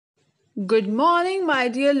Good morning, my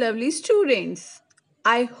dear lovely students.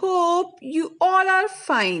 I hope you all are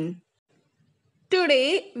fine.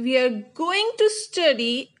 Today we are going to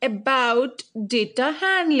study about data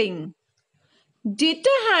handling. Data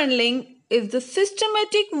handling is the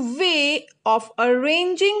systematic way of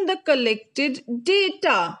arranging the collected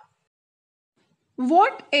data.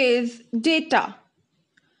 What is data?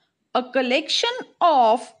 A collection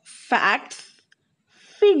of facts,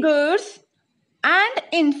 figures, and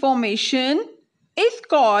information is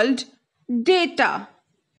called data.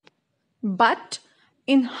 But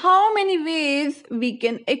in how many ways we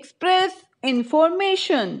can express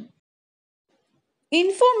information?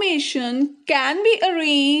 Information can be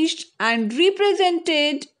arranged and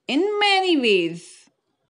represented in many ways.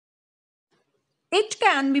 It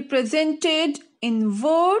can be presented in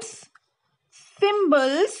words,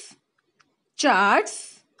 symbols,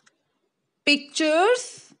 charts,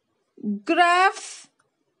 pictures, graphs,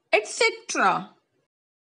 etc.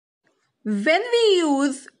 When we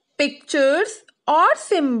use pictures or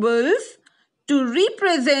symbols to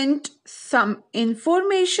represent some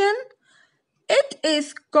information, it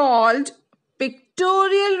is called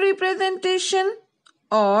pictorial representation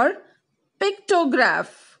or pictograph.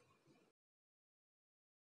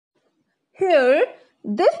 Here,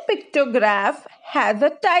 this pictograph has a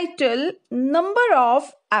title Number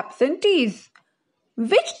of Absentees,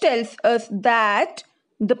 which tells us that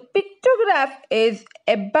the pictograph is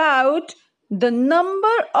about the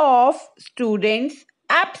number of students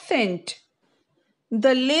absent.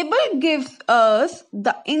 The label gives us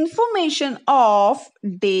the information of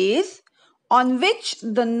days on which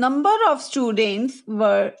the number of students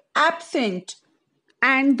were absent,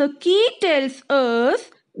 and the key tells us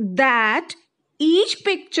that each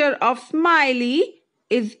picture of smiley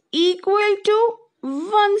is equal to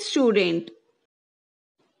one student.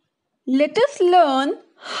 Let us learn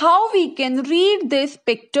how we can read this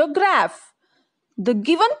pictograph. The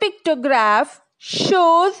given pictograph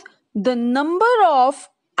shows the number of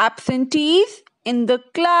absentees in the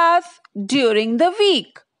class during the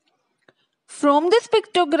week. From this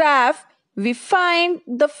pictograph, we find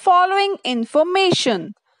the following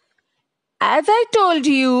information. As I told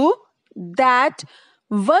you that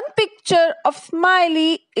one picture of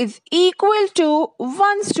smiley is equal to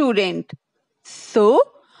one student. So,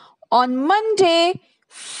 on Monday,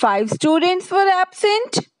 5 students were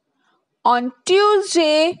absent. On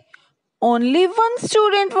Tuesday, only one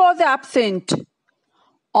student was absent.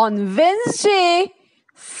 On Wednesday,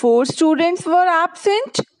 4 students were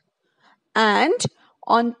absent. And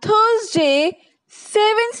on Thursday,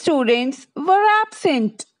 7 students were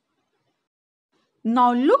absent.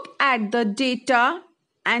 Now look at the data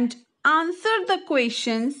and answer the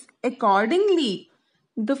questions accordingly.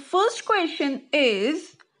 The first question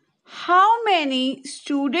is, how many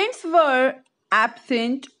students were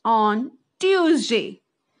absent on Tuesday?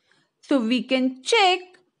 So we can check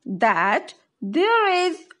that there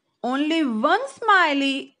is only one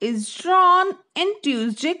smiley is drawn in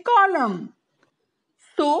Tuesday column.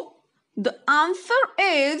 So the answer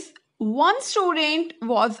is one student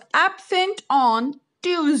was absent on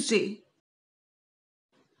Tuesday.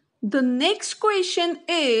 The next question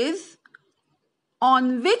is,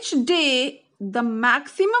 on which day the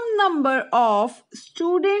maximum number of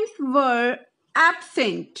students were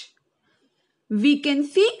absent? We can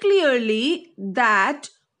see clearly that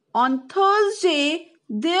on Thursday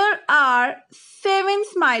there are 7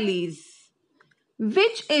 smileys,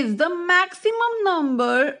 which is the maximum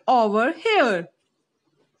number over here.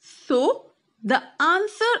 So the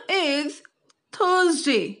answer is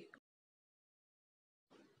Thursday.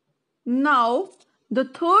 Now the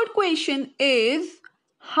third question is,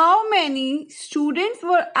 how many students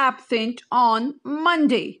were absent on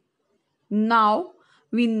Monday? Now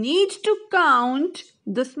we need to count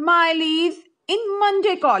the smileys in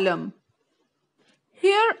Monday column.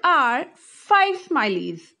 Here are 5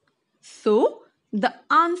 smileys. So the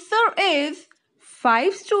answer is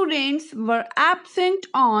 5 students were absent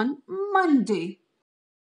on Monday.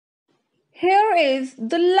 Here is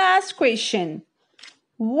the last question.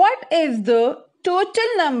 What is the total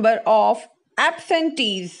number of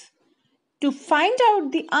absentees? To find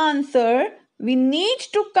out the answer, we need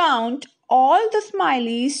to count all the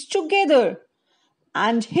smileys together.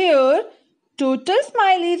 And here, total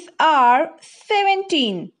smileys are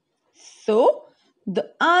 17. So,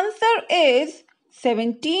 the answer is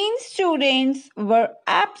 17 students were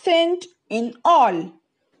absent in all.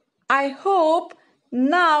 I hope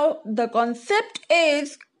now the concept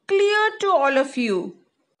is clear to all of you.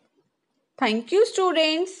 Thank you,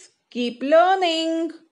 students. Keep learning.